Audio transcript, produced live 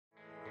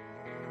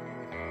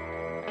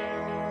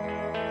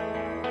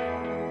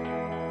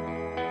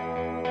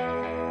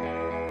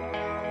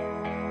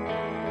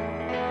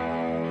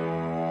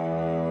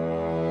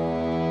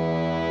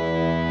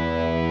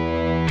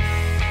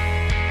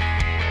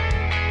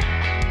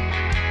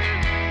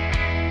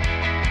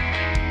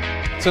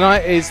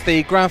Tonight is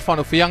the grand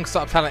final for Young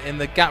Start-up Talent in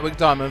the Gatwick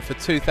Diamond for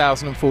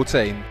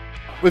 2014.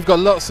 We've got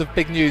lots of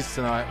big news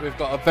tonight. We've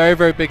got a very,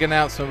 very big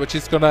announcement which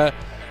is going to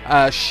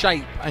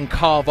shape and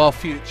carve our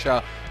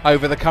future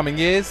over the coming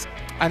years.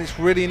 And it's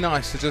really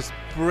nice to just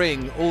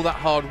bring all that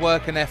hard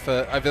work and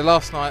effort over the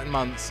last night and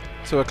months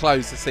to a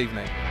close this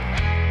evening.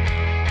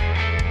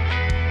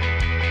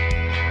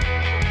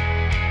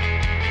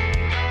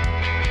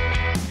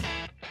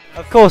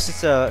 Of course,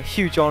 it's a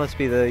huge honour to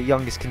be the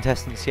youngest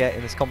contestants yet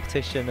in this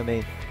competition. I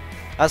mean,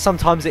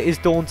 sometimes it is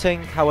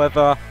daunting,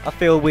 however, I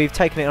feel we've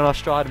taken it on our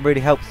stride and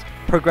really helped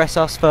progress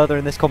us further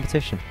in this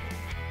competition.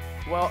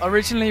 Well,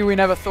 originally we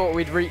never thought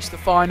we'd reach the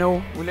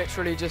final. We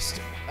literally just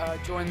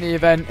joined the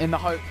event in the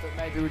hope that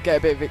maybe we'd get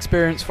a bit of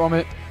experience from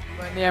it.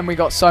 But in the end we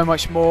got so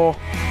much more.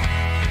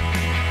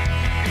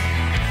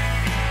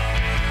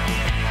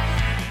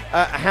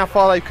 How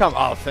far they've come?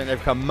 Oh, I think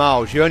they've come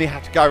miles. You only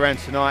have to go around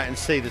tonight and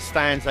see the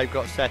stands they've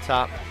got set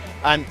up,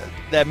 and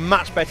they're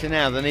much better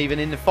now than even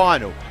in the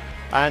final.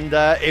 And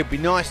it'd be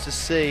nice to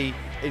see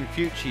in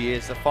future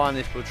years the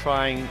finalists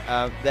portraying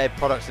their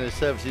products and their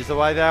services the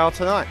way they are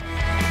tonight.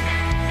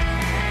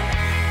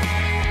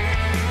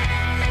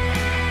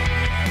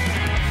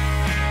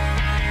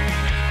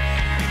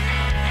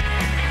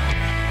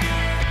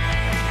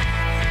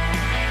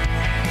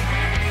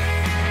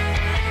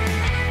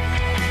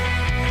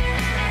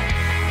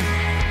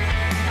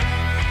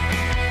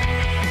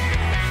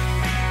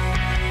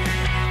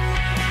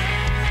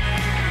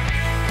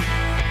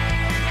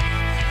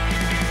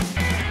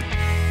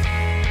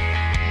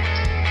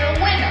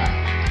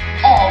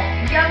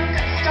 Young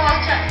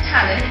Start-up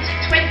Talent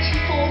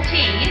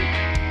 2014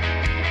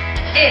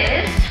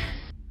 is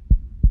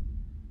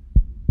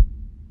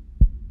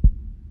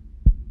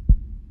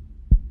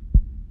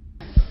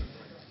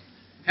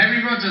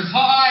Henry Rogers,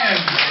 Hot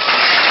Iron.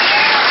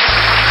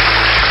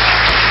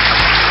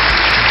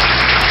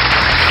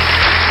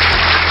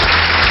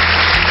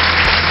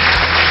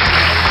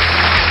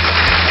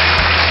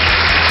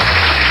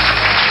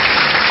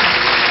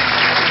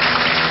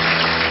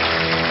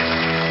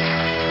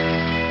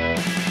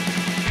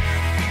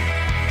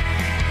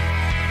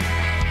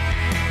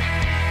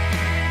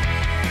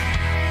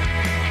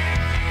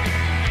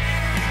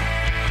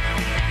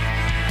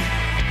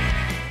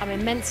 I'm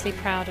immensely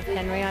proud of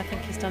Henry. I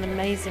think he's done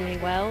amazingly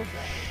well.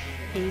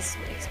 He's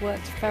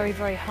worked very,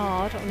 very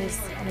hard on his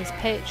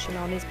pitch and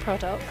on his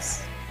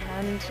products,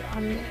 and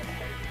I'm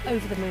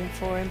over the moon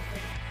for him.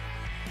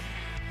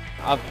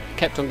 I've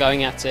kept on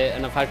going at it,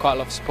 and I've had quite a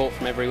lot of support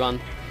from everyone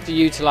to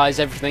utilise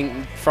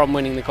everything from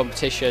winning the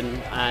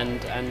competition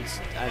and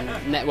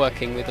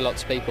networking with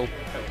lots of people.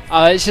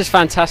 It's just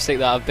fantastic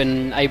that I've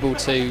been able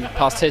to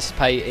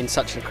participate in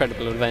such an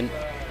incredible event,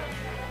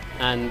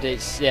 and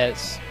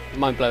it's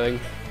mind-blowing.